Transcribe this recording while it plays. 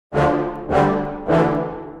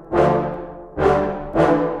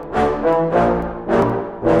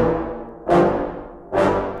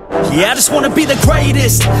Yeah, I just wanna be the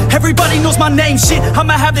greatest. Everybody knows my name, shit.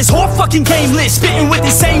 I'ma have this whole fucking game list, spitting with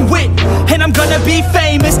insane wit, and I'm gonna be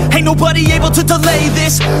famous. Ain't nobody able to delay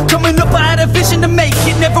this. Coming up, I had a vision to make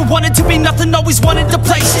it. Never wanted to be nothing, always wanted to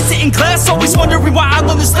play shit. Sit in class, always wondering why I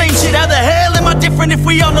learn this lame shit. How the hell am I different if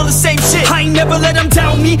we all know the same shit? I ain't never let them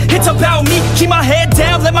doubt me, it's about me. Keep my head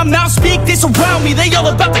down, let my mouth speak. They surround me, they all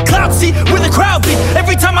about the clout, see where the crowd be.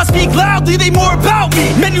 Every time I speak loudly, they more about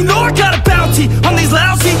me. Man, you know I got a bounty on these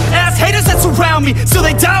lousy ass haters that surround me. Still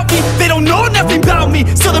they doubt me, they don't know nothing about me.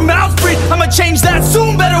 Still their mouths breathe, I'ma change that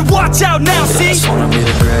soon. Better watch out now, see? I just wanna be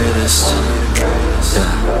the greatest,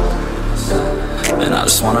 yeah. And I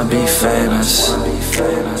just wanna be famous,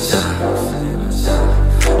 yeah.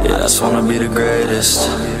 I just wanna be the greatest,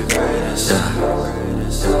 yeah.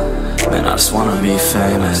 Man, I just wanna be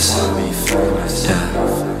famous, yeah.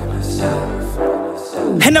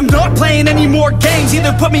 And I'm not playing any more games.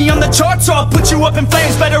 Either put me on the charts or I'll put you up in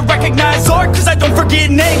flames. Better recognize art, cause I don't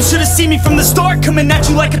forget names. Should've seen me from the start, coming at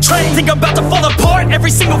you like a train. Think I'm about to fall apart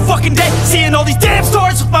every single fucking day. Seeing all these damn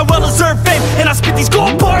stars with my well-deserved fame. And I spit these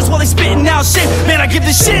gold bars while they spitting out shit. Man, I give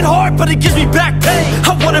this shit hard, but it gives me back pain.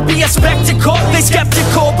 I wanna be a spectacle, they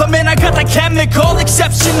skeptical. But man, I got that chemical,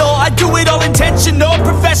 exceptional. I do it all intentional,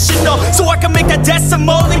 professional, so I can make that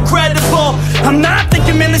decimal incredible. I'm not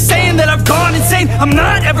thinking, man, they're saying that I've gone insane. I'm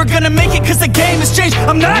not ever gonna make it cause the game has changed.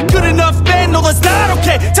 I'm not good enough, man, no that's not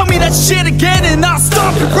okay. Tell me that shit again and I'll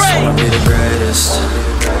stomp your brain. I just wanna be the greatest,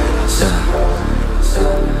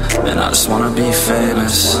 yeah. And I just wanna be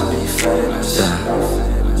famous, yeah.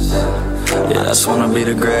 Yeah, I just wanna be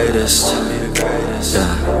the greatest,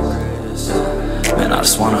 yeah. Man, I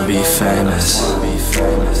just wanna be famous,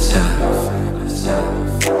 yeah.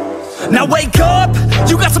 Now wake up,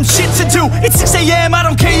 you got some shit to do. It's 6 AM, I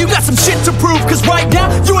don't care, you got some shit to prove. Cause right now,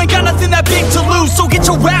 you ain't got nothing that big to lose. So get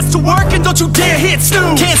your ass to work and don't you dare hit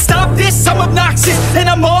snooze. Can't stop this, I'm obnoxious, and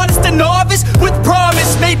I'm honest and novice with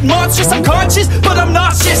promise. Made monstrous, I'm conscious, but I'm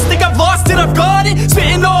nauseous. Think I've lost it, I've got it.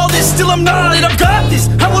 Spitting all this, still I'm not it. I've got this,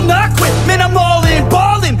 I will not quit. Man, I'm all in,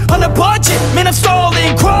 ballin' on a budget. Man, I'm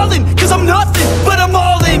stalling, crawling, cause I'm nothing, but I'm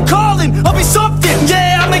all in, calling, I'll be something.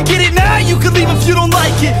 Yeah, I'ma get it now, you can leave if you don't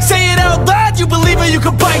like it. Say it out loud, you believe it, you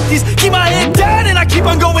can bite this. Keep my head down and I keep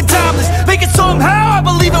on going timeless. Make it somehow, I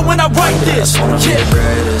believe it when I write this. I just wanna be the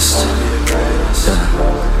greatest,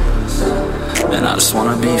 yeah. And I just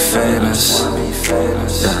wanna be famous,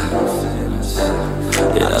 yeah.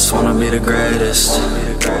 Yeah, I just wanna be the greatest,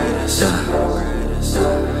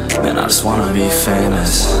 yeah. Man, I just wanna be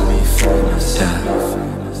famous, yeah.